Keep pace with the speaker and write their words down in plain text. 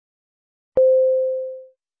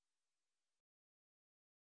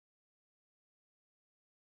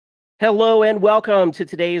Hello and welcome to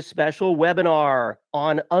today's special webinar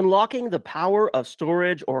on unlocking the power of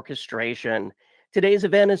storage orchestration. Today's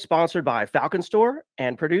event is sponsored by Falcon Store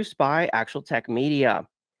and produced by Actual Tech Media.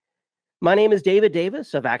 My name is David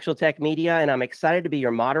Davis of Actual Tech Media, and I'm excited to be your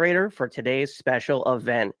moderator for today's special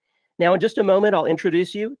event. Now, in just a moment, I'll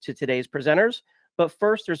introduce you to today's presenters, but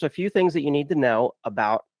first, there's a few things that you need to know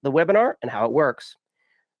about the webinar and how it works.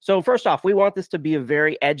 So first off, we want this to be a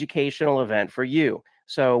very educational event for you.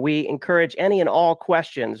 So we encourage any and all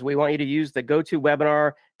questions. We want you to use the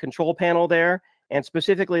GoToWebinar control panel there, and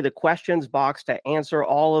specifically the questions box to answer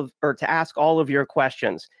to ask all of your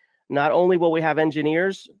questions. Not only will we have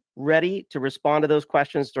engineers ready to respond to those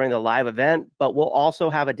questions during the live event, but we'll also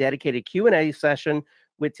have a dedicated Q&A session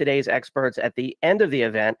with today's experts at the end of the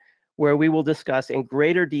event, where we will discuss in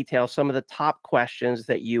greater detail some of the top questions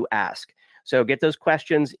that you ask. So get those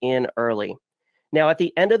questions in early. Now, at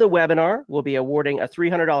the end of the webinar, we'll be awarding a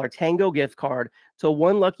 $300 Tango gift card to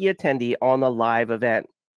one lucky attendee on the live event.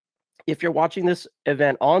 If you're watching this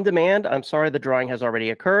event on demand, I'm sorry the drawing has already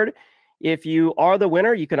occurred. If you are the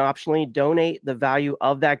winner, you can optionally donate the value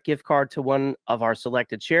of that gift card to one of our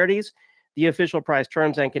selected charities. The official price,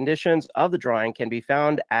 terms, and conditions of the drawing can be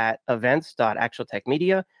found at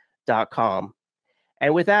events.actualtechmedia.com.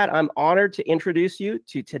 And with that, I'm honored to introduce you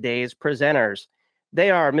to today's presenters. They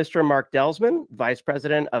are Mr. Mark Delsman, Vice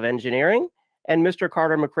President of Engineering, and Mr.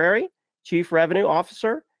 Carter McCrary, Chief Revenue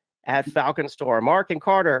Officer at Falcon Store. Mark and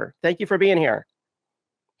Carter, thank you for being here.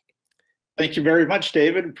 Thank you very much,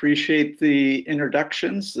 David. Appreciate the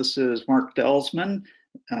introductions. This is Mark Delsman,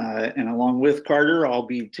 and along with Carter, I'll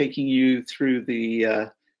be taking you through the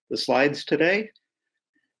slides today.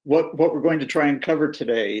 What we're going to try and cover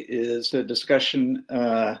today is a discussion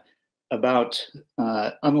about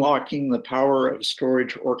unlocking the power of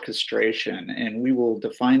storage orchestration, and we will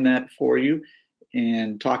define that for you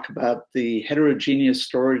and talk about the heterogeneous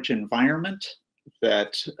storage environment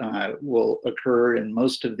that will occur in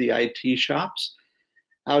most of the IT shops,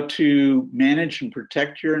 how to manage and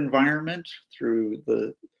protect your environment through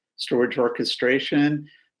the storage orchestration,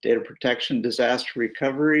 data protection, disaster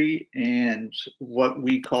recovery, and what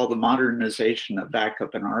we call the modernization of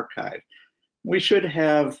backup and archive. We should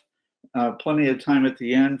have plenty of time at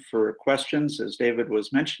the end for questions, as David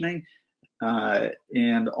was mentioning,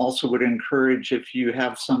 and also would encourage, if you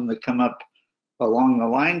have some that come up along the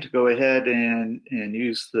line, to go ahead and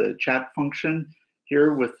use the chat function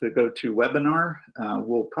here with the GoToWebinar.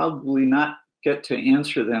 We'll probably not get to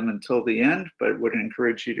answer them until the end, but would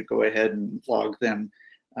encourage you to go ahead and log them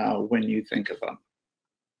when you think of them.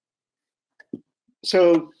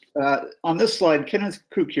 So on this slide, Kenneth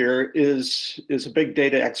Kukier is a big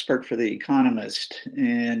data expert for The Economist,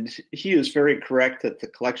 and he is very correct that the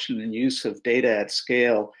collection and use of data at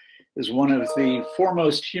scale is one of the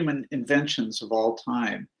foremost human inventions of all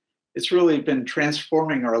time. It's really been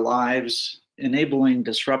transforming our lives, enabling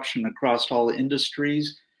disruption across all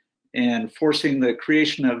industries, and forcing the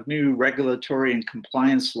creation of new regulatory and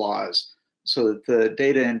compliance laws so that the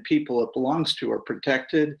data and people it belongs to are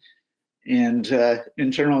protected. And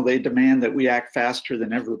in general, they demand that we act faster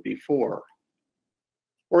than ever before.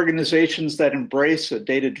 Organizations that embrace a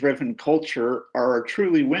data-driven culture are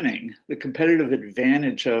truly winning. The competitive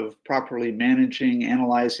advantage of properly managing,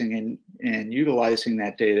 analyzing, and utilizing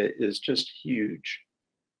that data is just huge.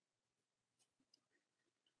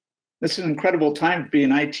 This is an incredible time to be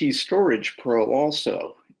an IT storage pro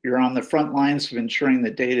also. You're on the front lines of ensuring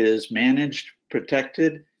the data is managed,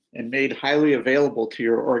 protected, and made highly available to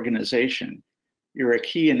your organization. You're a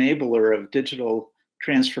key enabler of digital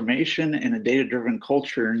transformation and a data-driven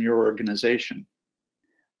culture in your organization.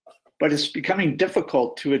 But it's becoming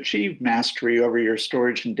difficult to achieve mastery over your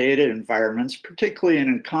storage and data environments, particularly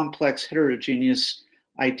in complex heterogeneous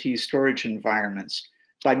IT storage environments.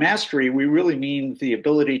 By mastery, we really mean the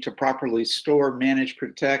ability to properly store, manage,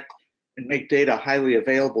 protect, and make data highly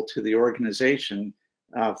available to the organization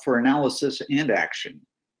for analysis and action.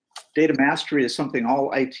 Data mastery is something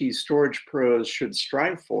all IT storage pros should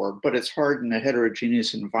strive for, but it's hard in a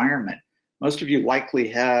heterogeneous environment. Most of you likely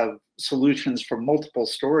have solutions from multiple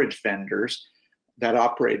storage vendors that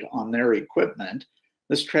operate on their equipment.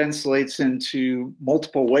 This translates into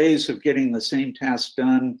multiple ways of getting the same task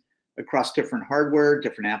done across different hardware,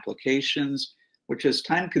 different applications, which is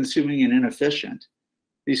time-consuming and inefficient.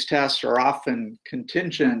 These tasks are often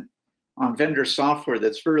contingent on vendor software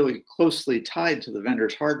that's really closely tied to the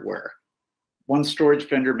vendor's hardware. One storage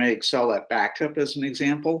vendor may excel at backup, as an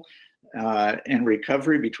example, and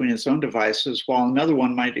recovery between its own devices, while another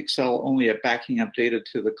one might excel only at backing up data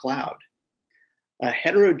to the cloud. A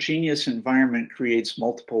heterogeneous environment creates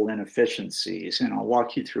multiple inefficiencies, and I'll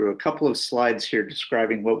walk you through a couple of slides here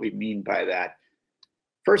describing what we mean by that.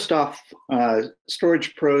 First off,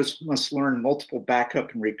 storage pros must learn multiple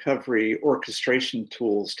backup and recovery orchestration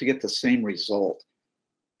tools to get the same result.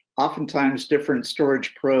 Oftentimes, different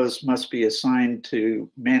storage pros must be assigned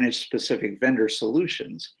to manage specific vendor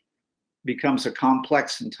solutions. It becomes a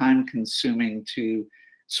complex and time-consuming to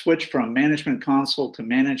switch from management console to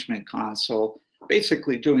management console,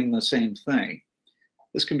 basically doing the same thing.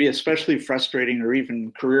 This can be especially frustrating or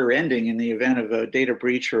even career-ending in the event of a data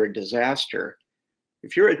breach or a disaster.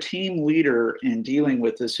 If you're a team leader in dealing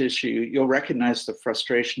with this issue, you'll recognize the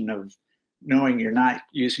frustration of knowing you're not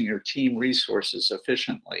using your team resources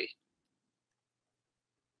efficiently.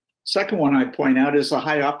 Second one I point out is the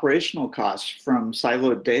high operational costs from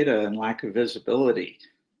siloed data and lack of visibility.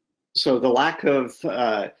 So the lack of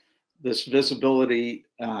this visibility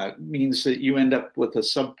means that you end up with a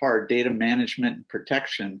subpar data management and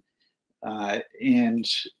protection and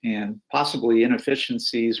possibly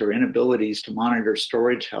inefficiencies or inabilities to monitor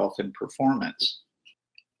storage health and performance.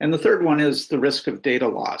 And the third one is the risk of data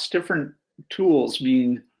loss. Different tools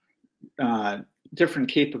mean different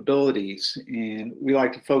capabilities, and we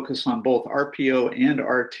like to focus on both RPO and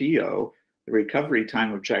RTO, the recovery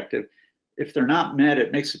time objective. If they're not met,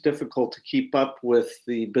 it makes it difficult to keep up with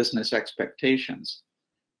the business expectations.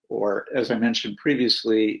 Or, as I mentioned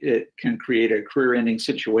previously, it can create a career-ending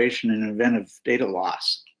situation in an event of data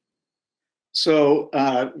loss. So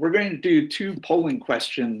we're going to do 2 polling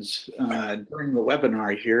questions during the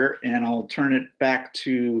webinar here, and I'll turn it back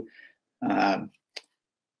to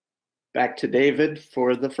David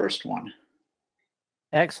for the first one.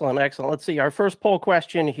 Excellent, excellent. Let's see, our first poll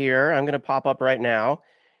question here, I'm going to pop up right now.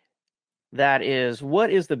 That is, what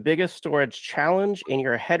is the biggest storage challenge in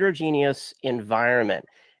your heterogeneous environment?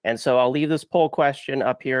 And so I'll leave this poll question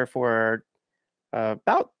up here for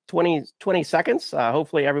about 20 seconds.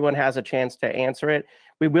 Hopefully everyone has a chance to answer it.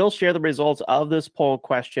 We will share the results of this poll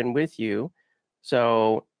question with you,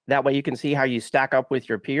 so that way you can see how you stack up with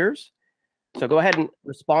your peers. So go ahead and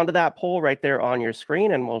respond to that poll right there on your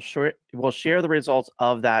screen, and we'll share the results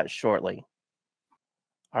of that shortly.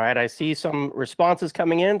 All right, I see some responses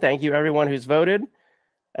coming in. Thank you, everyone who's voted.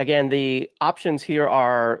 Again, the options here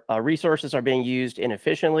are resources are being used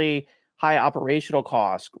inefficiently, high operational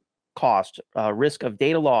cost, risk of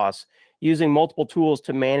data loss, using multiple tools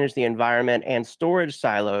to manage the environment, and storage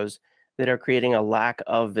silos that are creating a lack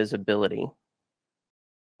of visibility.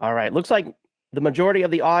 All right, looks like the majority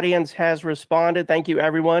of the audience has responded. Thank you,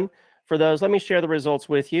 everyone, for those. Let me share the results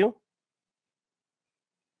with you.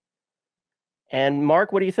 And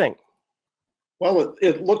Mark, what do you think? Well,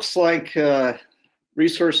 it looks like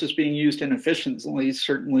resources being used inefficiently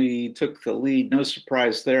certainly took the lead. No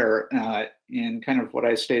surprise there. And kind of what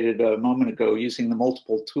I stated a moment ago, using the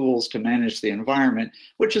multiple tools to manage the environment,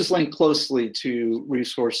 which is linked closely to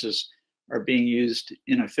resources are being used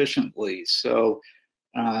inefficiently. So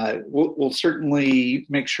we'll certainly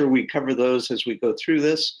make sure we cover those as we go through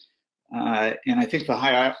this. And I think the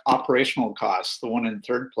high operational costs, the one in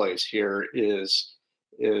third place here, is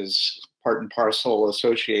part and parcel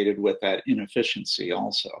associated with that inefficiency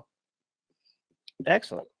also.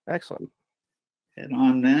 Excellent, excellent. And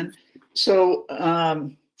on then, so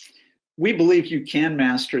we believe you can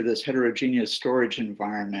master this heterogeneous storage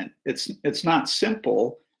environment. It's not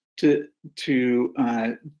simple to do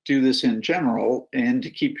this in general and to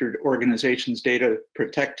keep your organization's data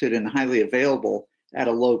protected and highly available at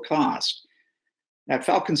a low cost. At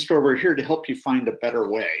Falcon Store, we're here to help you find a better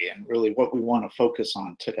way, and really what we want to focus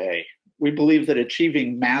on today. We believe that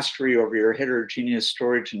achieving mastery over your heterogeneous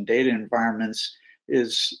storage and data environments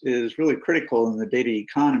is really critical in the data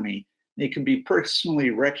economy. It can be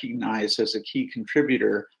personally recognized as a key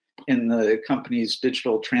contributor in the company's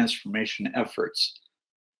digital transformation efforts.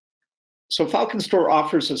 So Falcon Store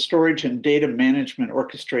offers a storage and data management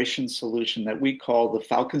orchestration solution that we call the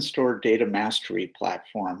Falcon Store Data Mastery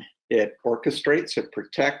Platform. It orchestrates, it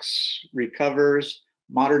protects, recovers,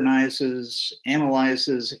 modernizes,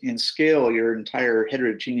 analyzes, and scales your entire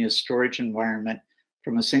heterogeneous storage environment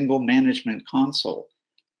from a single management console,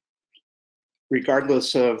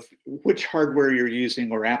 regardless of which hardware you're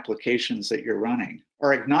using or applications that you're running.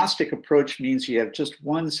 Our agnostic approach means you have just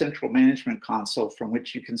one central management console from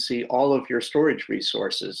which you can see all of your storage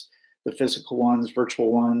resources, the physical ones,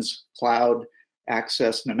 virtual ones, cloud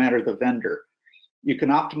access, no matter the vendor. You can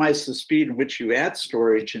optimize the speed in which you add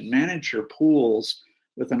storage and manage your pools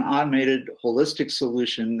with an automated, holistic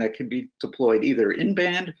solution that can be deployed either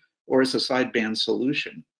in-band or as a sideband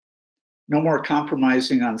solution. No more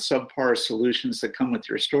compromising on subpar solutions that come with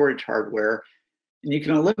your storage hardware. And you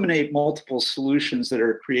can eliminate multiple solutions that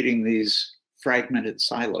are creating these fragmented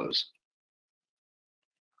silos.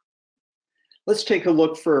 Let's take a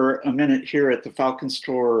look for a minute here at the Falcon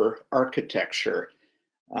Store architecture.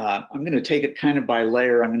 I'm going to take it kind of by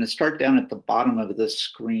layer. I'm going to start down at the bottom of this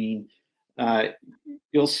screen.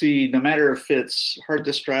 You'll see no matter if it's hard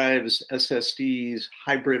disk drives, SSDs,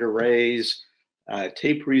 hybrid arrays,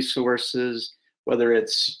 tape resources, whether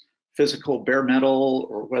it's physical bare metal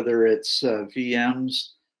or whether it's VMs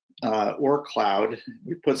or cloud.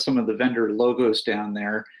 We put some of the vendor logos down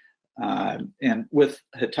there. And with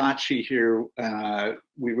Hitachi here,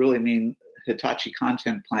 we really mean Hitachi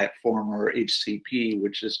Content Platform, or HCP,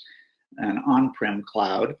 which is an on-prem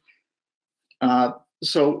cloud.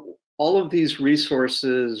 So all of these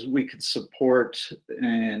resources we could support,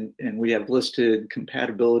 and we have listed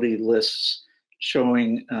compatibility lists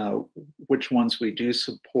showing which ones we do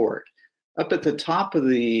support. Up at the top of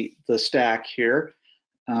the stack here,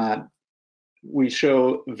 we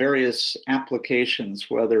show various applications,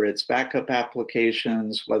 whether it's backup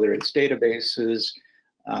applications, whether it's databases,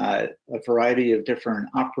 a variety of different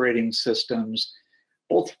operating systems,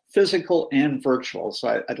 both physical and virtual.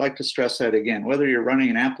 So I'd like to stress that again, whether you're running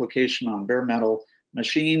an application on bare metal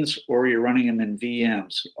machines or you're running them in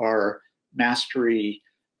VMs, our Mastery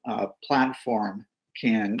platform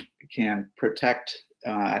can protect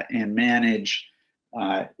and manage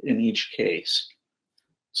in each case.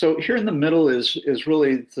 So here in the middle is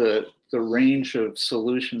really the range of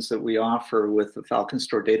solutions that we offer with the Falcon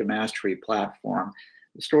Store Data Mastery platform.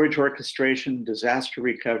 Storage orchestration, disaster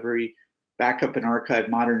recovery, backup and archive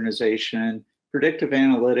modernization, predictive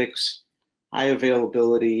analytics, high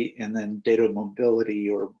availability, and then data mobility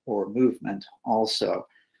or movement also.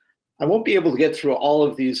 I won't be able to get through all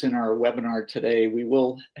of these in our webinar today. We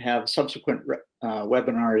will have subsequent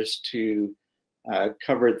webinars to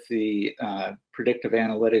cover the predictive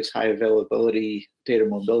analytics, high availability, data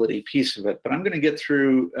mobility piece of it. But I'm going to get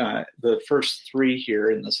through the first three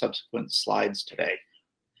here in the subsequent slides today.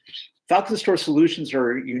 Falcon Store solutions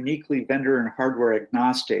are uniquely vendor and hardware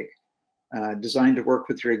agnostic, designed to work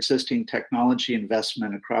with your existing technology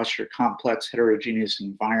investment across your complex heterogeneous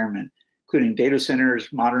environment, including data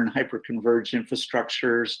centers, modern hyperconverged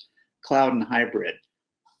infrastructures, cloud, and hybrid.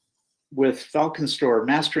 With Falcon Store,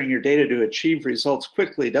 mastering your data to achieve results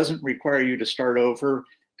quickly doesn't require you to start over,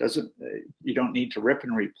 you don't need to rip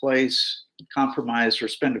and replace, compromise, or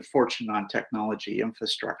spend a fortune on technology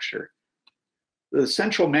infrastructure. The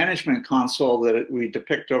central management console that we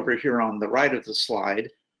depict over here on the right of the slide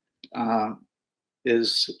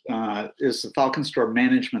is the Falcon Store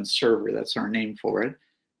Management Server. That's our name for it.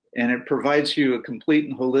 And it provides you a complete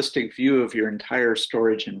and holistic view of your entire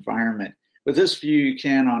storage environment. With this view, you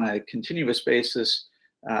can, on a continuous basis,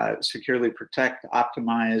 securely protect,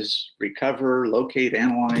 optimize, recover, locate,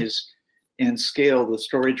 analyze, and scale the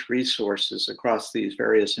storage resources across these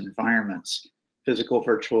various environments: physical,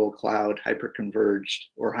 virtual, cloud, hyperconverged,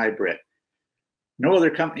 or hybrid. No other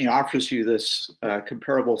company offers you this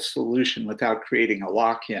comparable solution without creating a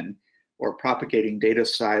lock-in or propagating data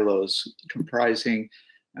silos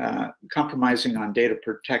compromising on data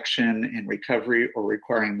protection and recovery, or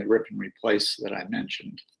requiring the rip and replace that I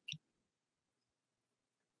mentioned.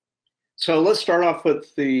 So let's start off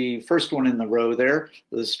with the first one in the row there,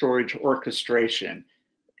 the storage orchestration.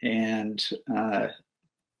 And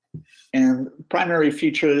primary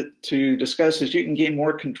feature to discuss is you can gain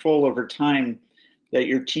more control over time that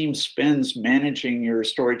your team spends managing your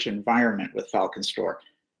storage environment with Falcon Store.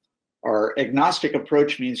 Our agnostic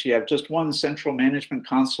approach means you have just one central management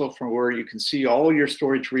console from where you can see all your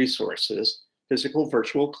storage resources, physical,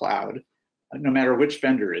 virtual, cloud, no matter which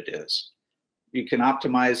vendor it is. You can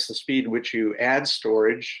optimize the speed in which you add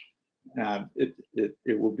storage.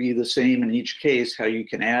 It will be the same in each case, how you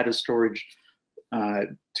can add a storage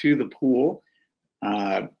to the pool,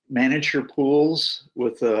 manage your pools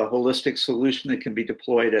with a holistic solution that can be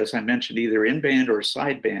deployed, as I mentioned, either in-band or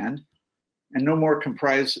sideband, and no more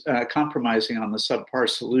compromising on the subpar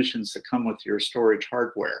solutions that come with your storage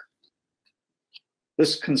hardware.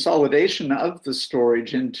 This consolidation of the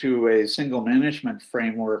storage into a single management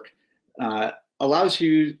framework allows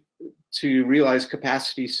you to realize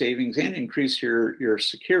capacity savings and increase your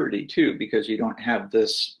security too, because you don't have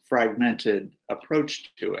this fragmented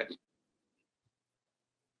approach to it.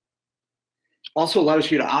 Also allows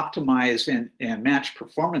you to optimize and match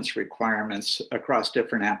performance requirements across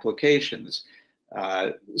different applications.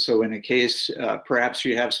 So in a case, perhaps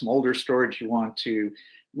you have some older storage you want to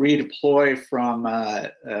redeploy from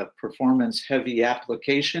a performance-heavy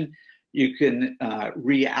application, you can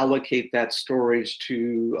reallocate that storage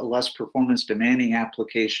to a less performance-demanding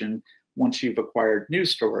application once you've acquired new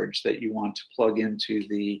storage that you want to plug into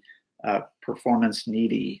the performance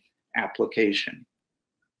needy application.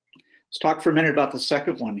 Let's talk for a minute about the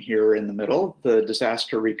second one here in the middle, the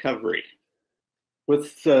disaster recovery.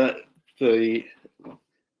 With the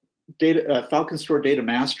Falcon Store Data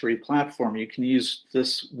Mastery platform, you can use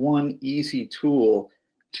this one easy tool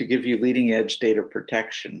to give you leading edge data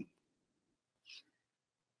protection.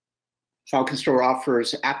 Falcon Store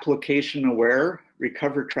offers application-aware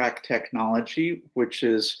recover track technology, which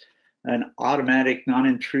is an automatic,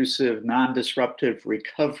 non-intrusive, non-disruptive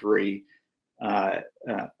recovery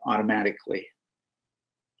automatically.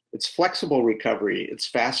 It's flexible recovery. It's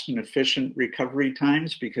fast and efficient recovery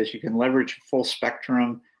times because you can leverage a full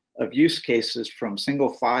spectrum of use cases from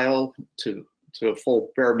single file to a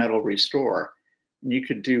full bare metal restore. And you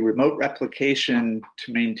could do remote replication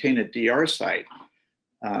to maintain a DR site.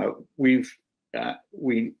 We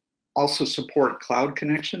also support cloud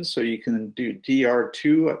connections, so you can do DR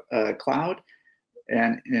to cloud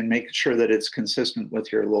and make sure that it's consistent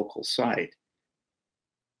with your local site.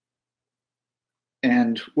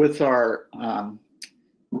 And with our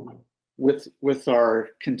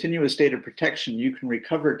continuous data protection, you can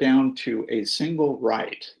recover down to a single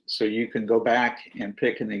write. So you can go back and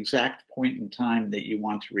pick an exact point in time that you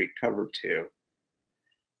want to recover to.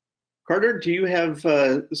 Carter, do you have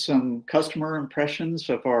some customer impressions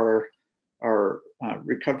of our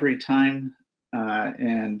recovery time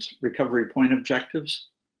and recovery point objectives?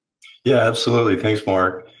 Yeah, absolutely. Thanks,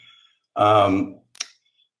 Mark.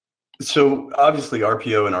 So obviously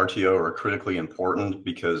RPO and RTO are critically important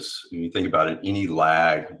because when you think about it, any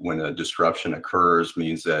lag when a disruption occurs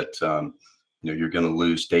means that you're going to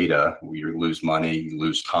lose data, you lose money, you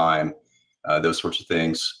lose time, those sorts of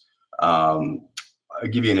things. I'll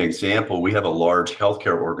give you an example. We have a large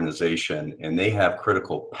healthcare organization and they have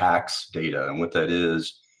critical PACS data. And what that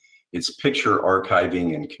is, it's picture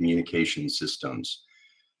archiving and communication systems.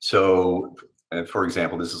 So for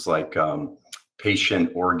example, this is like patient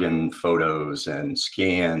organ photos and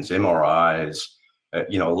scans, MRIs,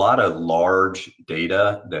 a lot of large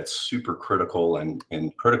data that's super critical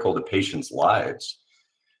and critical to patients' lives.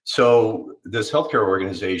 So this healthcare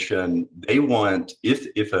organization, they want,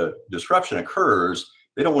 if a disruption occurs,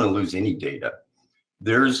 they don't want to lose any data.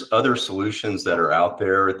 There's other solutions that are out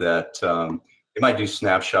there that they might do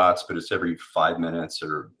snapshots, but it's every 5 minutes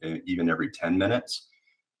or even every 10 minutes.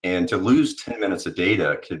 And to lose 10 minutes of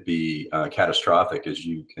data could be catastrophic, as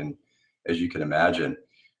you can imagine.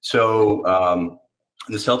 So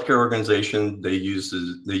this healthcare organization, they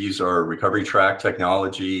use our recovery track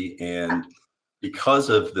technology, and because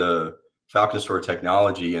of the Falcon Store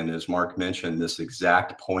technology, and as Mark mentioned, this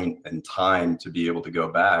exact point in time to be able to go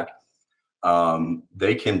back,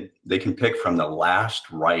 they can pick from the last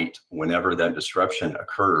write whenever that disruption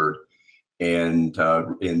occurred, and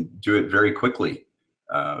do it very quickly.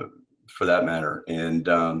 For that matter. And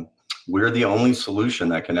we're the only solution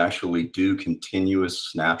that can actually do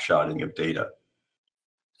continuous snapshotting of data.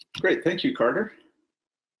 Great, thank you, Carter.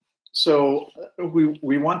 So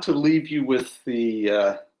we want to leave you with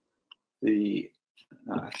the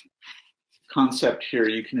concept here.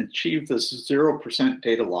 You can achieve this 0%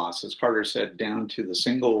 data loss, as Carter said, down to the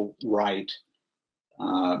single write.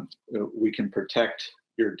 We can protect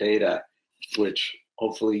your data, which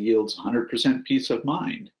hopefully yields 100% peace of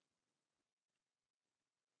mind.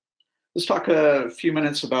 Let's talk a few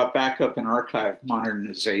minutes about backup and archive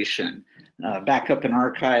modernization. Backup and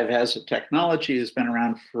archive as a technology has been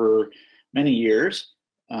around for many years,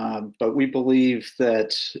 but we believe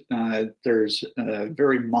that there's a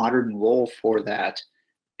very modern role for that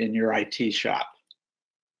in your IT shop.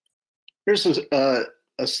 Here's a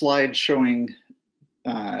slide showing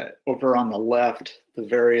over on the left the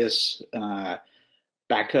various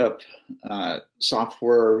backup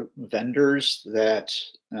software vendors that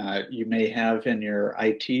you may have in your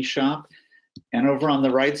IT shop. And over on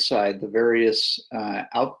the right side, the various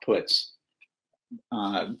outputs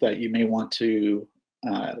that you may want to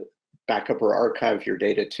back up or archive your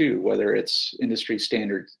data to, whether it's industry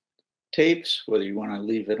standard tapes, whether you want to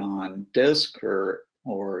leave it on disk or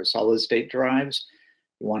solid state drives,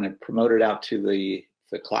 you want to promote it out to the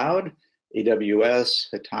cloud, AWS,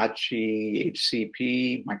 Hitachi,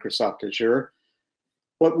 HCP, Microsoft Azure.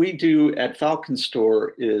 What we do at Falcon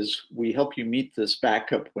Store is we help you meet this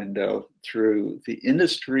backup window through the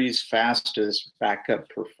industry's fastest backup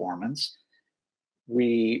performance.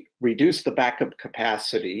 We reduce the backup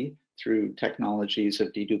capacity through technologies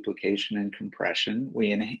of deduplication and compression.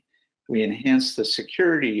 We enhance the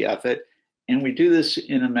security of it, and we do this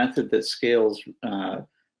in a method that scales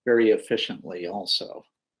very efficiently also.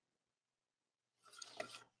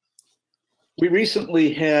 We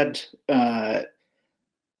recently had an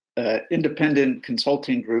independent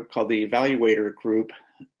consulting group called the Evaluator Group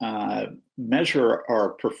measure our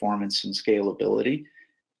performance and scalability,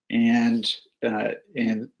 and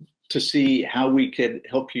to see how we could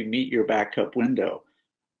help you meet your backup window.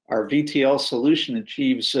 Our VTL solution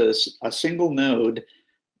achieves a single node.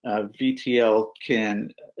 VTL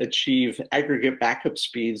can achieve aggregate backup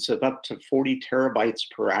speeds of up to 40 terabytes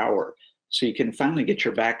per hour. So you can finally get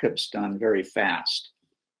your backups done very fast.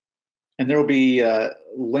 And there will be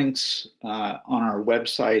links on our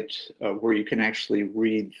website where you can actually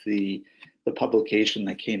read the publication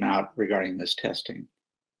that came out regarding this testing.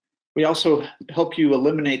 We also help you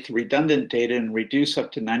eliminate the redundant data and reduce up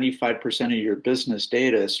to 95% of your business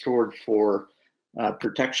data stored for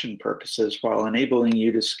protection purposes, while enabling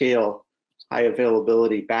you to scale high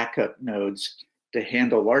availability backup nodes to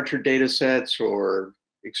handle larger data sets or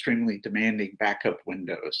extremely demanding backup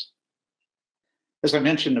windows. As I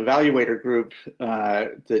mentioned, the Evaluator Group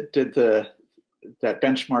that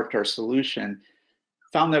benchmarked our solution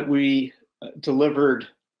found that we delivered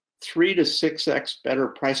 3 to 6x better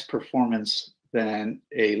price performance than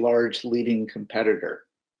a large leading competitor.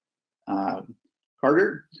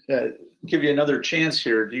 Carter, give you another chance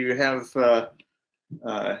here. Do you have a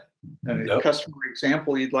customer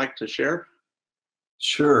example you'd like to share?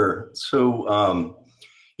 Sure. So,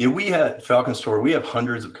 yeah, we at Falcon Store, we have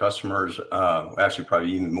hundreds of customers, actually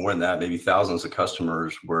probably even more than that, maybe thousands of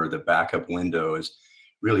customers where the backup window is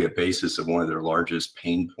really a basis of one of their largest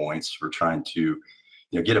pain points for trying to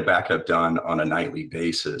get a backup done on a nightly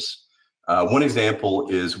basis. One example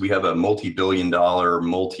is we have a multi-billion-dollar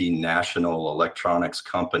multinational electronics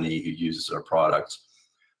company who uses our products,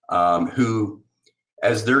 who,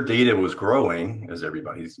 as their data was growing, as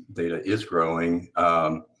everybody's data is growing,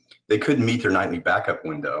 they couldn't meet their nightly backup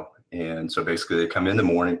window. And so basically they come in the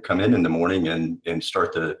morning and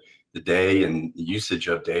start the day and usage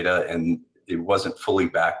of data, and it wasn't fully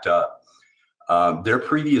backed up. Their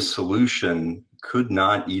previous solution could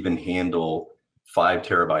not even handle 5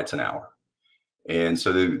 terabytes an hour. And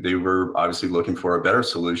so they were obviously looking for a better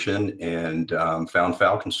solution and found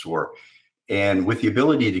Falcon Store. And with the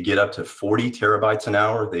ability to get up to 40 terabytes an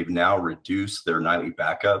hour, they've now reduced their nightly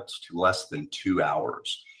backups to less than 2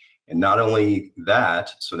 hours. And not only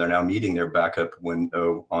that, so they're now meeting their backup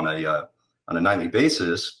window on a nightly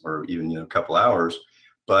basis, or even a couple hours,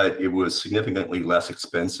 but it was significantly less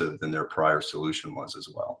expensive than their prior solution was as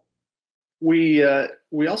well. We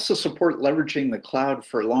also support leveraging the cloud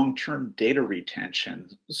for long-term data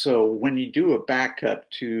retention. So when you do a backup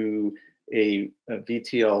to a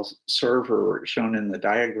VTL server shown in the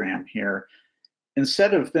diagram here,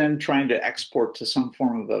 instead of then trying to export to some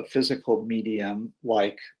form of a physical medium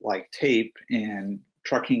like tape and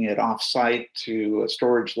trucking it off-site to a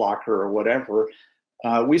storage locker or whatever,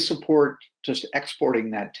 we support just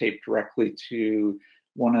exporting that tape directly to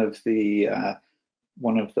one of the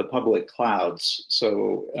public clouds.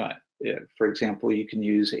 So, for example, you can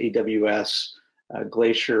use AWS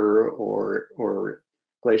Glacier or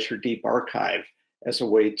Glacier Deep Archive as a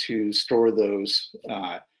way to store those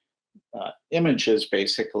images,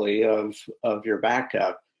 basically, of your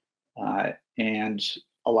backup, and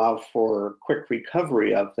allow for quick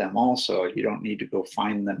recovery of them also. You don't need to go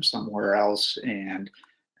find them somewhere else and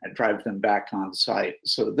drive them back on site.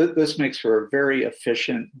 So this makes for a very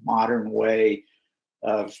efficient, modern way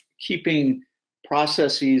of keeping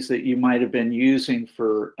processes that you might have been using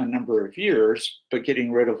for a number of years, but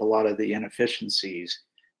getting rid of a lot of the inefficiencies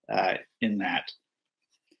in that.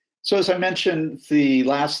 So as I mentioned, the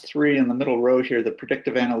last three in the middle row here, the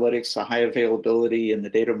predictive analytics, the high availability, and the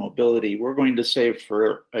data mobility, we're going to save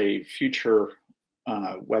for a future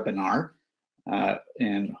webinar,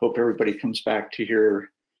 and hope everybody comes back to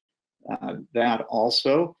hear that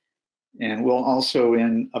also. And we'll also,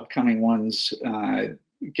 in upcoming ones,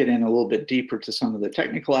 get in a little bit deeper to some of the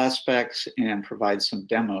technical aspects and provide some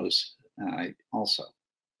demos also.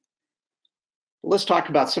 Let's talk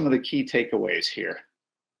about some of the key takeaways here.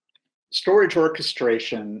 Storage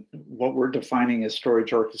orchestration, what we're defining as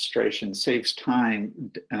storage orchestration, saves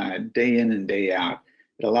time day in and day out.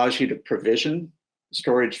 It allows you to provision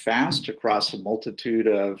storage fast across a multitude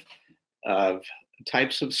of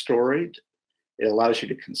types of storage. It allows you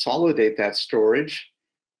to consolidate that storage,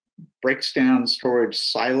 breaks down storage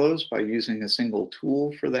silos by using a single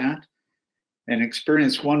tool for that, and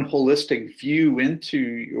experience one holistic view into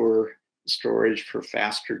your storage for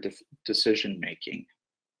faster decision making.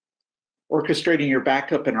 Orchestrating your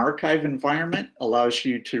backup and archive environment allows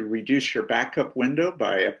you to reduce your backup window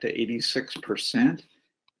by up to 86%.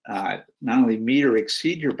 not only meet or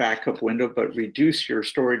exceed your backup window, but reduce your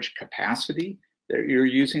storage capacity that you're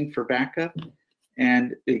using for backup.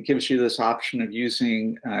 And it gives you this option of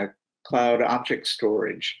using cloud object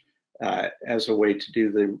storage as a way to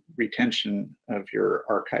do the retention of your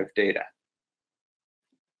archived data.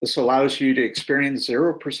 This allows you to experience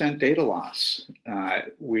 0% data loss.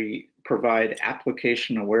 We provide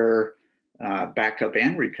application-aware backup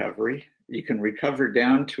and recovery. You can recover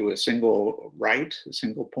down to a single write, a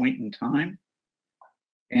single point in time.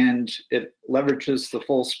 And it leverages the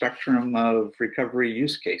full spectrum of recovery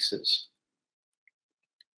use cases,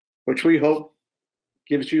 which we hope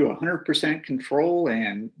gives you 100% control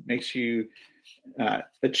and makes you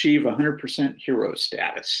achieve 100% hero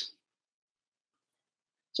status.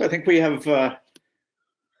 So I think we have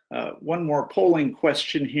one more polling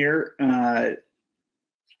question here.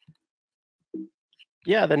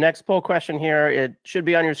 Yeah, the next poll question here, it should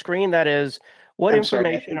be on your screen. That is, what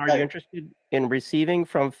information are you interested in receiving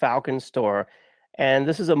from Falcon Store? And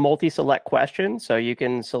this is a multi-select question, so you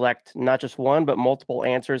can select not just one, but multiple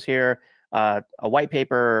answers here. A white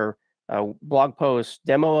paper, a blog post,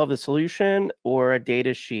 demo of the solution, or a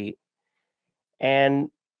data sheet. And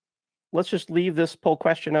let's just leave this poll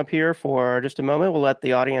question up here for just a moment. We'll let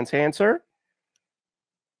the audience answer.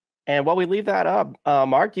 And while we leave that up,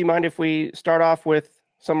 Mark, do you mind if we start off with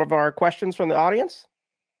some of our questions from the audience?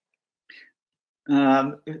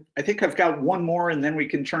 I think I've got one more, and then we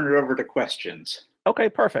can turn it over to questions. Okay,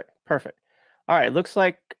 perfect, perfect. All right, looks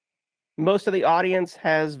like most of the audience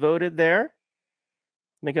has voted there.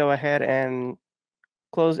 Let me go ahead and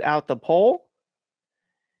close out the poll.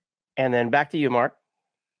 And then back to you, Mark.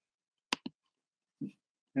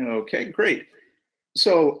 Okay, great.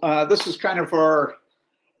 So this is kind of our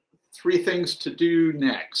 3 things to do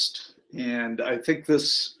next. And I think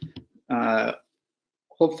this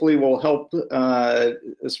hopefully will help,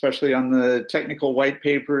 especially on the technical white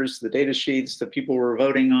papers, the data sheets that people were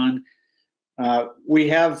voting on. We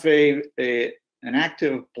have an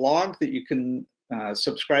active blog that you can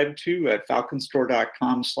subscribe to at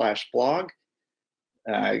falconstore.com/blog.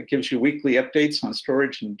 It gives you weekly updates on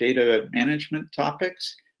storage and data management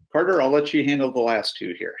topics. Carter, I'll let you handle the last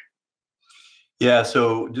 2 here. Yeah,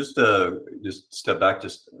 so just step back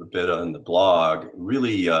just a bit on the blog.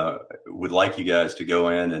 Really would like you guys to go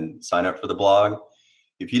in and sign up for the blog.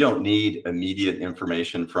 If you don't need immediate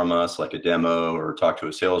information from us, like a demo or talk to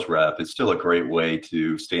a sales rep, it's still a great way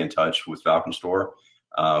to stay in touch with Falcon Store.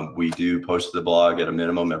 We do post to the blog at a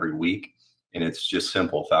minimum every week, and it's just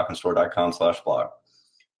simple, falconstore.com/blog.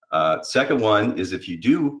 Second one is, if you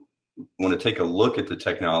do want to take a look at the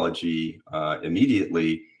technology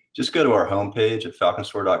immediately, just go to our homepage at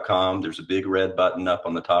falconstore.com. There's a big red button up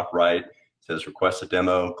on the top right. It says request a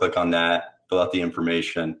demo. Click on that, fill out the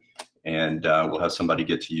information, and we'll have somebody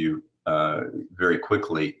get to you very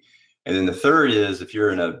quickly. And then the third is, if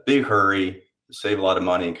you're in a big hurry to save a lot of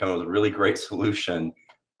money and come up with a really great solution,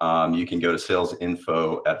 you can go to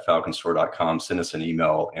salesinfo@falconstore.com, send us an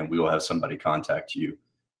email, and we will have somebody contact you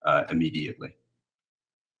immediately.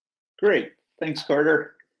 Great, thanks,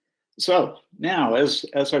 Carter. So now, as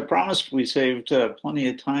I promised, we saved plenty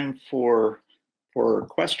of time for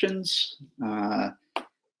questions,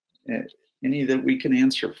 any that we can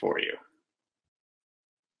answer for you.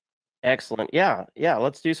 Excellent. Yeah,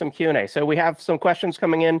 let's do some Q&A. So we have some questions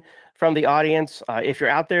coming in from the audience. If you're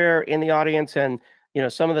out there in the audience and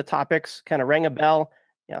some of the topics kind of rang a bell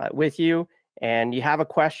with you, and you have a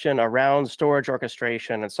question around storage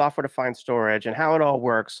orchestration and software-defined storage and how it all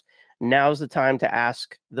works, now's the time to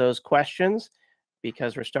ask those questions,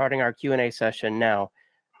 because we're starting our Q&A session now.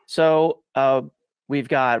 So we've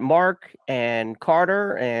got Mark and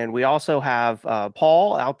Carter, and we also have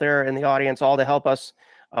Paul out there in the audience, all to help us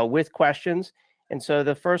with questions. And so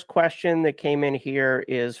the first question that came in here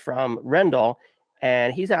is from Rendell,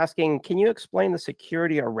 and he's asking, can you explain the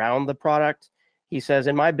security around the product? He says,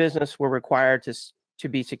 in my business, we're required to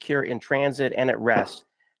be secure in transit and at rest.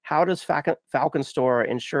 How does Falcon Store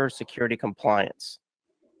ensure security compliance?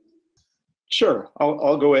 Sure,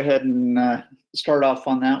 I'll go ahead and start off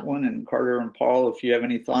on that one. And Carter and Paul, if you have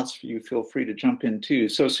any thoughts, you feel free to jump in too.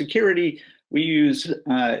 So security, we use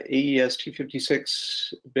AES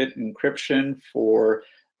 256-bit encryption for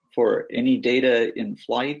any data in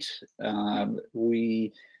flight.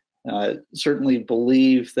 We certainly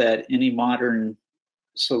believe that any modern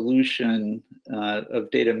solution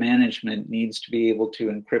of data management needs to be able to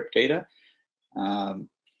encrypt data.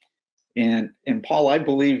 And Paul, I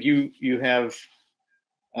believe you have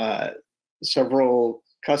several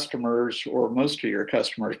customers, or most of your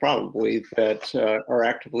customers probably, that are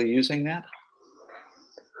actively using that.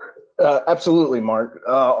 Absolutely, Mark.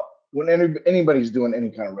 When anybody's doing any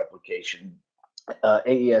kind of replication,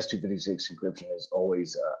 AES 256 encryption is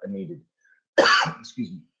always needed.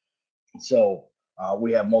 Excuse me. So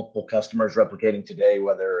we have multiple customers replicating today,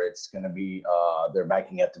 whether it's going to be they're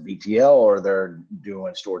backing up to VTL or they're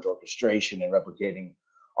doing storage orchestration and replicating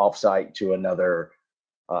offsite to another,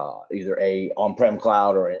 either a on-prem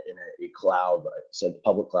cloud or in a cloud, so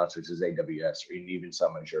public cloud such as AWS, or even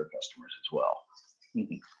some Azure customers as well.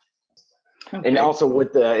 Mm-hmm. Okay. And also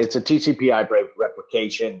with it's a TCP/IP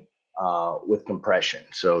replication with compression,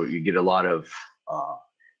 so you get a lot of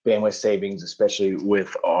bandwidth savings, especially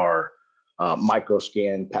with our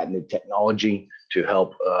microscan patented technology to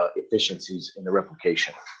help efficiencies in the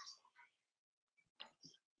replication.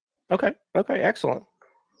 Okay, excellent.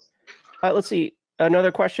 Let's see,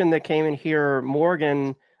 another question that came in here.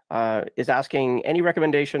 Morgan is asking, any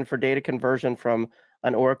recommendation for data conversion from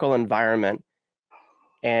an Oracle environment?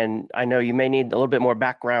 And I know you may need a little bit more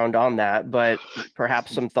background on that, but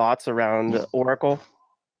perhaps some thoughts around Oracle?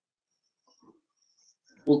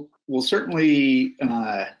 Well, certainly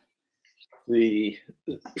the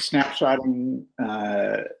snapshotting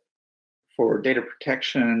for data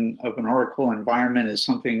protection of an Oracle environment is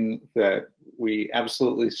something that we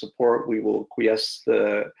absolutely support. We will quiesce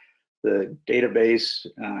the database,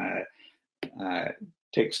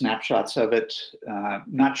 take snapshots of it.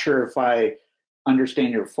 Not sure if I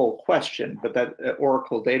understand your full question, but that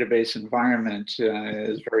Oracle database environment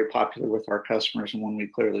is very popular with our customers and one we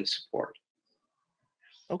clearly support.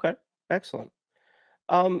 Okay, excellent.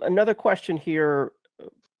 Another question here,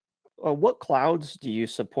 what clouds do you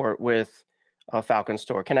support with Falcon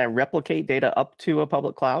Store? Can I replicate data up to a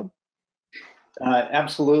public cloud?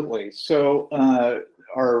 Absolutely. So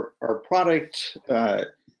our product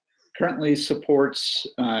currently supports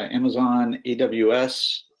Amazon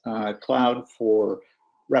AWS cloud for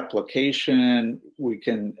replication. We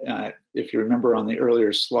can, if you remember on the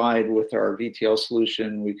earlier slide with our VTL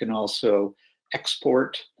solution, we can also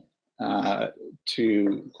export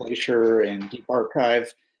to Glacier and Deep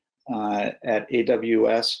Archive at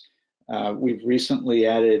AWS. We've recently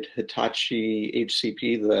added Hitachi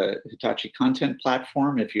HCP, the Hitachi Content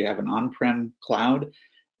Platform, if you have an on-prem cloud.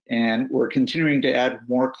 And we're continuing to add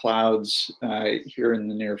more clouds here in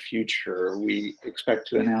the near future. We expect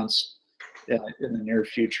to announce in the near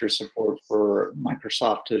future support for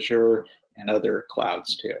Microsoft Azure and other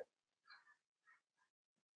clouds too.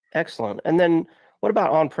 Excellent. And then what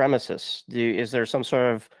about on-premises? Is there some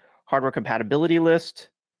sort of hardware compatibility list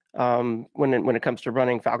when it comes to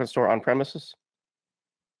running Falcon Store on-premises?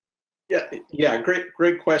 Yeah,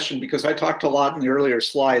 great question, because I talked a lot in the earlier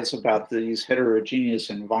slides about these heterogeneous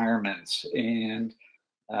environments, and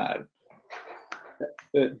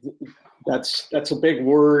that's a big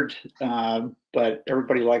word, but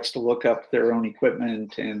everybody likes to look up their own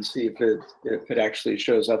equipment and see if it actually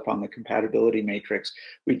shows up on the compatibility matrix.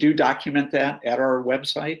 We do document that at our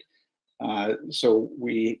website, so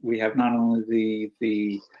we have not only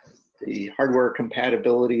the hardware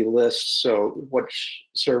compatibility list, so which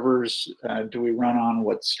servers do we run on,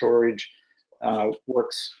 what storage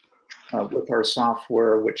works with our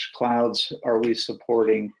software, which clouds are we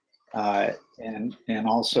supporting, and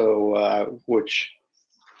also which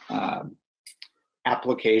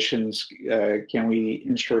applications can we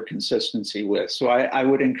ensure consistency with. So I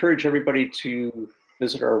would encourage everybody to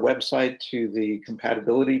visit our website to the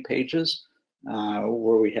compatibility pages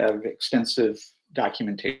where we have extensive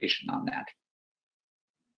documentation on that.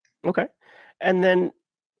 Okay. And then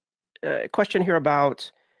a question here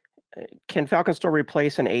about, can Falcon Store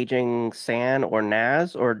replace an aging SAN or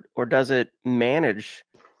NAS, or does it manage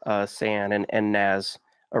SAN and NAS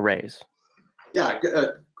arrays? Yeah,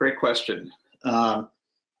 great question.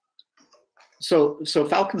 So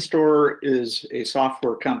Falcon Store is a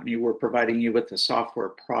software company. We're providing you with a software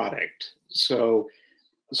product.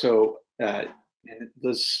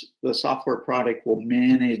 The software product will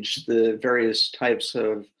manage the various types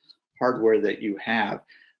of hardware that you have.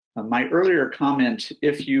 My earlier comment,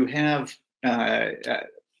 if you have,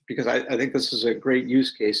 because I think this is a great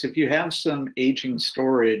use case, if you have some aging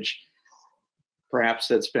storage, perhaps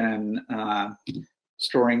that's been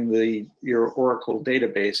storing your Oracle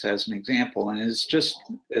database as an example, and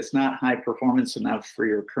it's not high performance enough for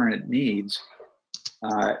your current needs,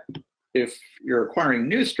 if you're acquiring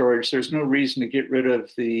new storage, there's no reason to get rid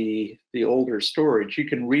of the older storage. You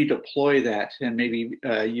can redeploy that and maybe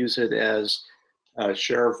use it as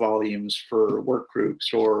share volumes for work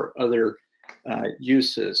groups or other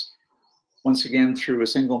uses. Once again, through a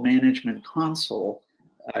single management console,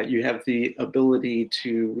 you have the ability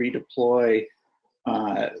to redeploy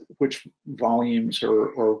volumes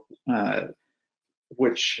or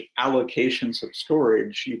which allocations of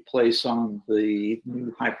storage you place on the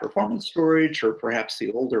new high performance storage or perhaps the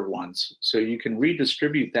older ones. So you can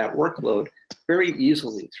redistribute that workload very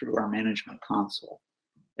easily through our management console.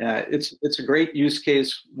 It's a great use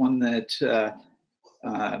case, one that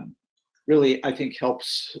really I think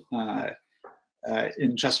helps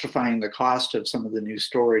in justifying the cost of some of the new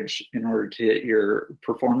storage in order to hit your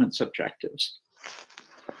performance objectives.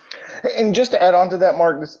 And just to add on to that,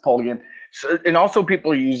 Mark, this is Paul again. So, and also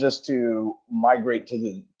people use this to migrate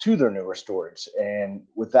to their newer storage and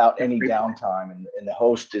without any downtime, and the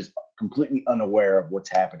host is completely unaware of what's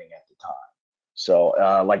happening at the time. So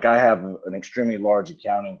like I have an extremely large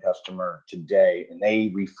accounting customer today, and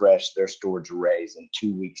they refresh their storage arrays in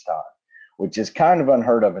 2 weeks' time, which is kind of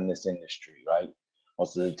unheard of in this industry, right?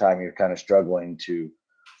 Most of the time you're kind of struggling to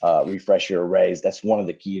refresh your arrays. That's one of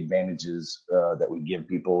the key advantages that we give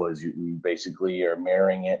people is you basically are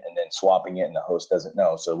mirroring it and then swapping it, and the host doesn't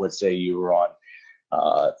know. So let's say you were on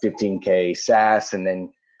 15K SAS and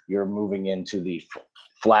then you're moving into the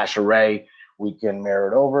flash array. We can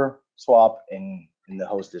mirror it over, swap, and the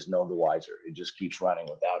host is none the wiser. It just keeps running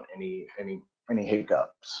without any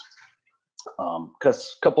hiccups.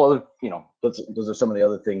 Because a couple other, those are some of the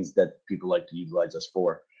other things that people like to utilize us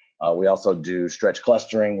for. We also do stretch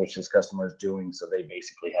clustering, which this customer is doing. So they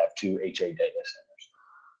basically have 2 HA data centers.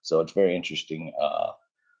 So it's very interesting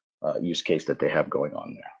use case that they have going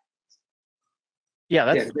on there. Yeah,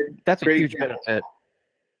 that's a huge benefit.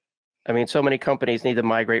 I mean, so many companies need to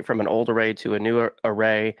migrate from an old array to a new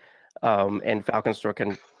array, and Falcon Store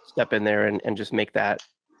can step in there and just make that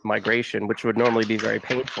migration, which would normally be very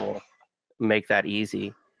painful, make that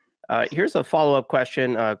easy. Here's a follow-up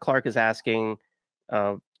question. Clark is asking,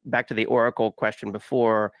 back to the Oracle question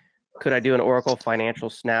before, could I do an Oracle financial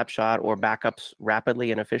snapshot or backups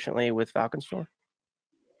rapidly and efficiently with Falcon Store?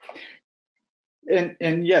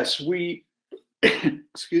 And yes, we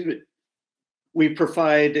excuse me, we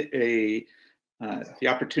provide the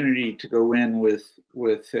opportunity to go in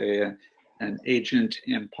with an agent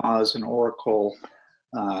and pause an Oracle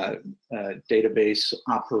database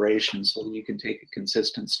operation so that you can take a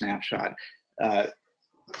consistent snapshot.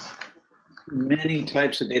 Many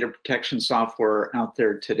types of data protection software out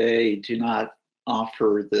there today do not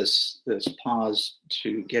offer this pause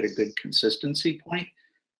to get a good consistency point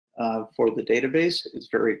for the database. It's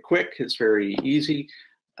very quick, it's very easy,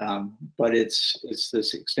 but it's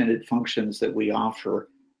this extended functions that we offer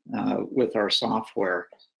with our software.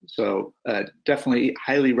 So definitely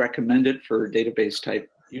highly recommend it for database type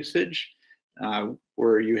usage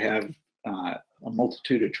where you have a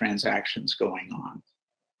multitude of transactions going on.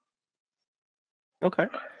 Okay.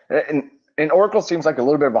 And Oracle seems like a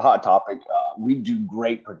little bit of a hot topic. We do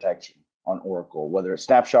great protection on Oracle, whether it's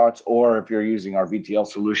snapshots or if you're using our VTL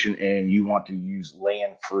solution and you want to use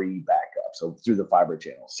LAN-free backup. So through the fiber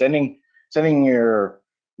channel, sending your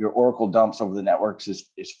Oracle dumps over the networks is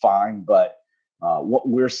fine, but what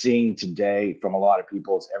we're seeing today from a lot of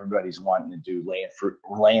people is everybody's wanting to do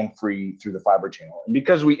LAN-free through the fiber channel. And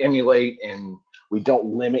because we emulate and we don't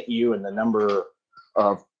limit you in the number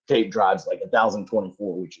of tape drives, like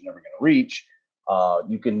 1024, which you're never going to reach,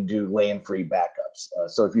 you can do LAN-free backups.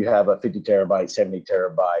 So if you have a 50 terabyte, 70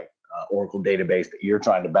 terabyte Oracle database that you're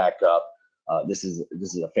trying to back up, this is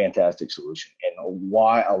a fantastic solution, and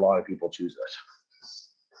why a lot of people choose us.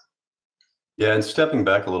 Yeah, and stepping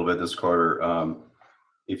back a little bit, this Carter,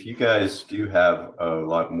 if you guys do have a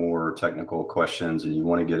lot more technical questions and you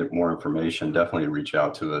want to get more information, definitely reach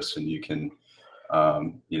out to us, and you can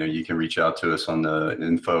you can reach out to us on the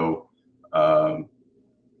info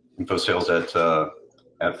sales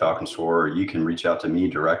at Falcon Store, or you can reach out to me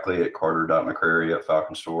directly at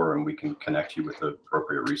carter.mccrary@Falcon Store, and we can connect you with the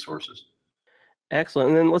appropriate resources. Excellent.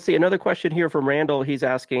 And then let's see, another question here from Randall. He's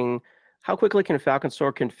asking, how quickly can Falcon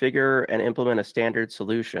Store configure and implement a standard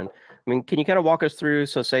solution? I mean, can you kind of walk us through?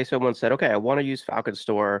 So say someone said, okay, I want to use Falcon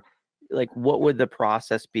Store. Like, what would the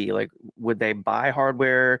process be? Like, would they buy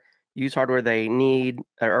hardware, use hardware they need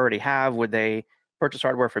or already have? Would they purchase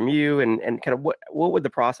hardware from you? And kind of what would the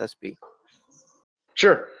process be?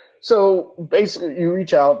 Sure. So basically, you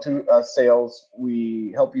reach out to sales.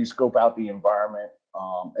 We help you scope out the environment,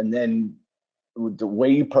 and then the way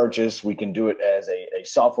you purchase, we can do it as a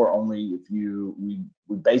software only. We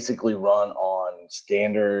basically run on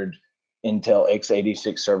standard Intel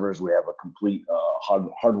x86 servers. We have a complete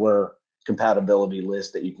hardware compatibility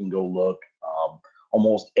list that you can go look.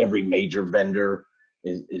 Almost every major vendor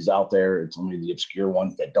is out there. It's only the obscure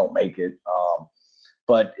ones that don't make it.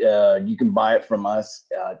 But you can buy it from us.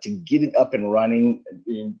 To get it up and running,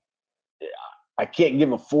 I can't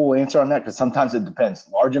give a full answer on that because sometimes it depends.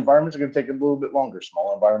 Large environments are going to take a little bit longer.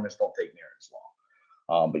 Small environments don't take near as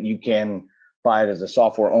long. But you can buy it as a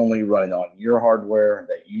software only running on your hardware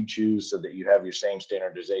that you choose so that you have your same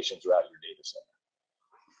standardization throughout your data center.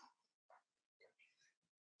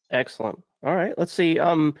 Excellent. All right, let's see.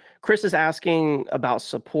 Chris is asking about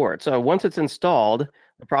support. So once it's installed,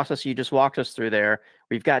 the process you just walked us through there,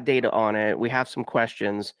 we've got data on it. We have some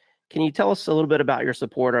questions. Can you tell us a little bit about your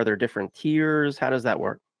support? Are there different tiers? How does that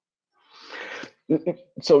work?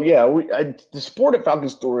 So yeah, the support at Falcon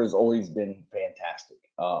Store has always been fantastic.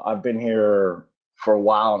 I've been here for a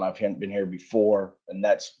while, and I've been here before, and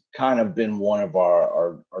that's kind of been one of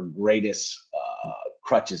our greatest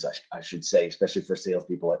crutches, I should say, especially for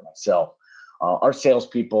salespeople like myself. Our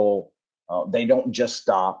salespeople, they don't just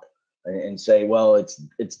stop and say, well,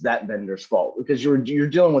 it's that vendor's fault, because you're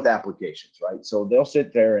dealing with applications, right? So they'll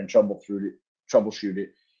sit there and troubleshoot it,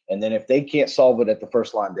 and then if they can't solve it at the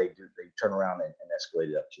first line, they turn around and escalate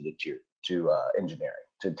it up to the tier to engineering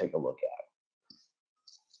to take a look at it.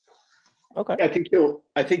 Okay.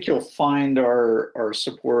 I think you'll find our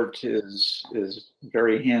support is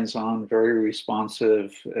very hands-on, very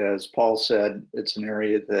responsive. As Paul said, it's an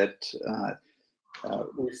area that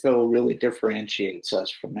we feel really differentiates us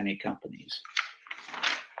from many companies.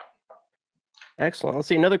 Excellent. Let's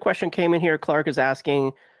see. Another question came in here. Clark is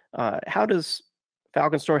asking, how does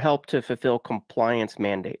Falcon Store help to fulfill compliance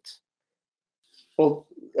mandates? Well,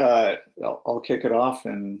 I'll kick it off,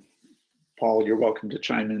 and Paul, you're welcome to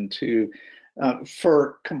chime in too.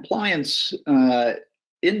 For compliance,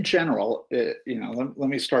 in general, let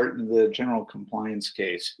me start in the general compliance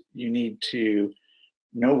case. You need to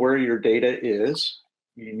know where your data is.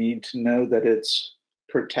 You need to know that it's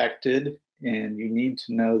protected, and you need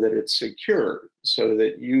to know that it's secure so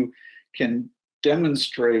that you can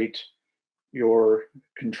demonstrate your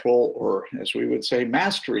control, or as we would say,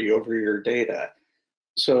 mastery over your data.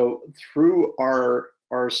 So through our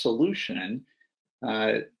solution,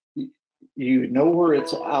 you know where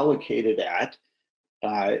it's allocated at,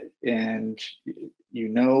 and you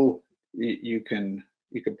know you can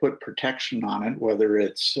put protection on it, whether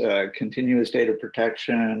it's continuous data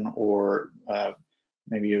protection or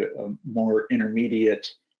maybe a more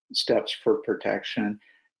intermediate steps for protection.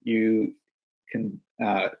 You can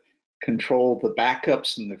control the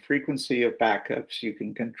backups and the frequency of backups. You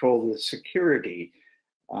can control the security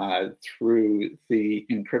through the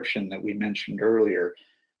encryption that we mentioned earlier.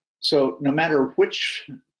 So no matter which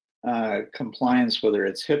compliance, whether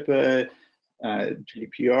it's HIPAA,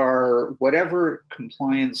 GDPR, whatever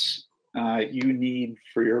compliance you need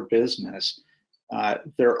for your business,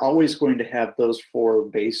 they're always going to have those four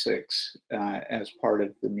basics as part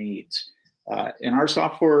of the needs. And our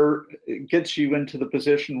software gets you into the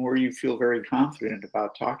position where you feel very confident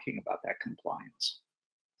about talking about that compliance.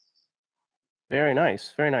 Very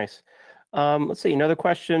nice. Very nice. Let's see. Another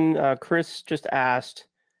question. Chris just asked,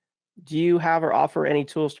 do you have or offer any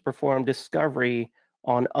tools to perform discovery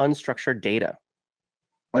on unstructured data?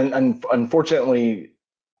 Unfortunately,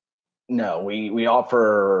 no. We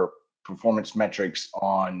offer performance metrics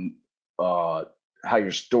on how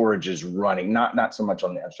your storage is running, not so much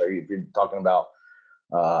on the, I'm sorry, if you're talking about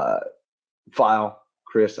file,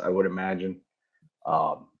 Chris, I would imagine.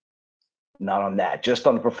 Not on that, just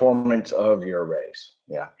on the performance of your arrays.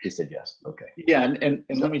 Yeah, he said yes. Okay. Yeah, and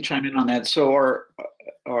let me chime in on that. So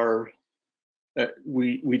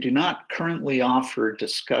we do not currently offer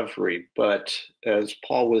discovery, but as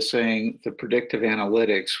Paul was saying, the predictive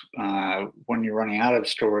analytics, when you're running out of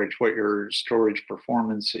storage, what your storage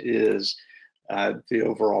performance is, the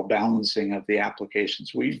overall balancing of the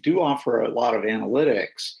applications. We do offer a lot of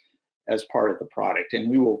analytics as part of the product, and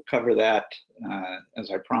we will cover that as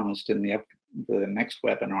I promised in the next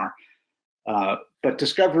webinar. But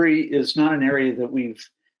discovery is not an area that we've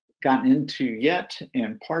gotten into yet,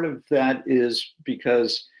 and part of that is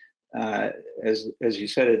because, as you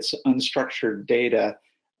said, it's unstructured data,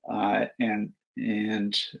 and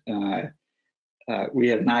we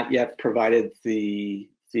have not yet provided the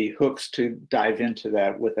hooks to dive into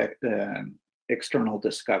that with external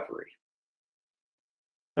discovery.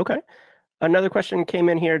 Okay. Another question came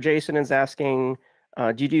in here. Jason is asking,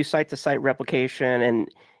 do you do site-to-site replication? And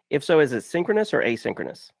if so, is it synchronous or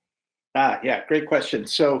asynchronous? Yeah, great question.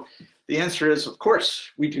 So the answer is, of course,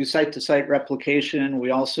 we do site-to-site replication.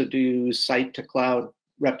 We also do site-to-cloud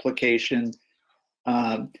replication.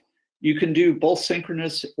 You can do both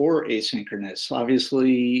synchronous or asynchronous.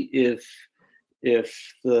 Obviously, if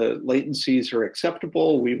the latencies are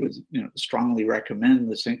acceptable, we would strongly recommend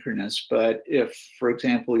the synchronous. But if, for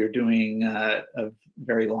example, you're doing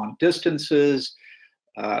very long distances,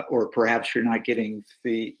 or perhaps you're not getting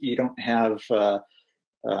you don't have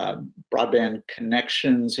broadband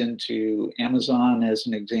connections into Amazon, as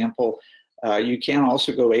an example, you can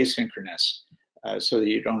also go asynchronous so that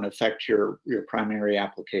you don't affect your primary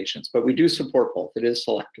applications. But we do support both. It is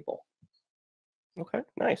selectable. Okay,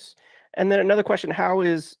 nice. And then another question, how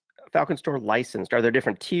is Falcon Store licensed? Are there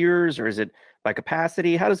different tiers, or is it by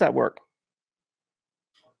capacity? How does that work?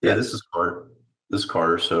 Yeah, this is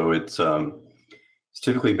Carter. So it's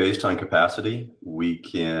typically based on capacity. We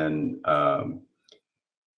can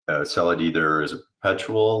sell it either as a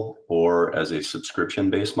perpetual or as a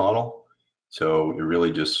subscription-based model. So it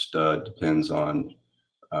really just depends on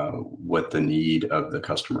what the need of the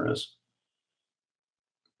customer is.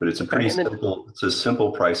 But it's a pretty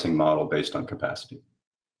simple pricing model based on capacity.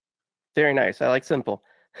 Very nice. I like simple.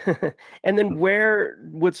 And then where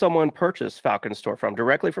would someone purchase Falcon Store from?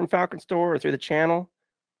 Directly from Falcon Store or through the channel?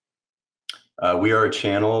 We are a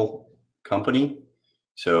channel company,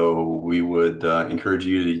 so we would encourage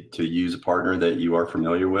you to use a partner that you are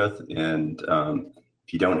familiar with. And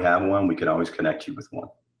if you don't have one, we can always connect you with one.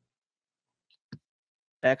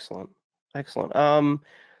 Excellent. Excellent.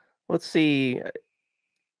 Let's see.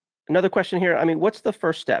 Another question here. I mean, what's the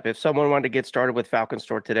first step? If someone wanted to get started with Falcon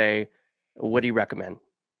Store today, what do you recommend?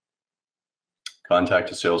 Contact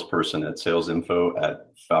a salesperson at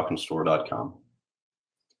salesinfo@falconstore.com.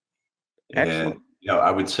 Excellent. And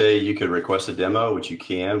I would say you could request a demo, which you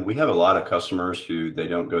can. We have a lot of customers who they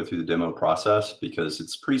don't go through the demo process because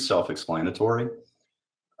it's pretty self-explanatory.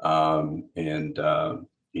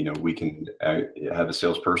 We can have a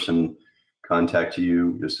salesperson contact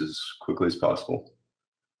you just as quickly as possible.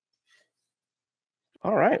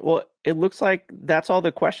 All right. Well, it looks like that's all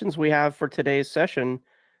the questions we have for today's session.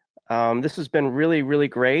 This has been really, really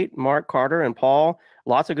great. Mark, Carter, and Paul,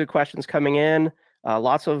 lots of good questions coming in.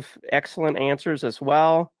 Lots of excellent answers as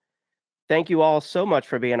well. Thank you all so much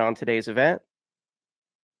for being on today's event.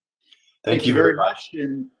 Thank you very much.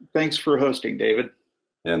 And thanks for hosting, David.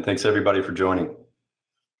 And thanks everybody for joining.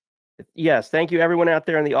 Yes, thank you everyone out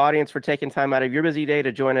there in the audience for taking time out of your busy day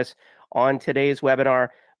to join us on today's webinar.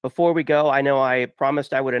 Before we go, I know I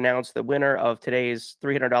promised I would announce the winner of today's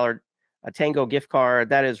 $300 Tango gift card.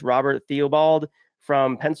 That is Robert Theobald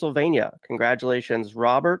from Pennsylvania. Congratulations,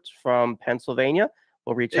 Robert from Pennsylvania.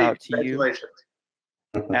 We'll reach out to you.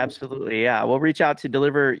 Absolutely, yeah. We'll reach out to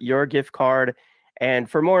deliver your gift card. And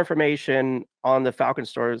for more information on the Falcon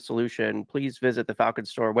Store solution, please visit the Falcon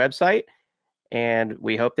Store website. And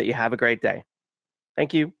we hope that you have a great day.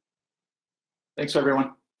 Thank you. Thanks,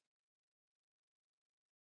 everyone.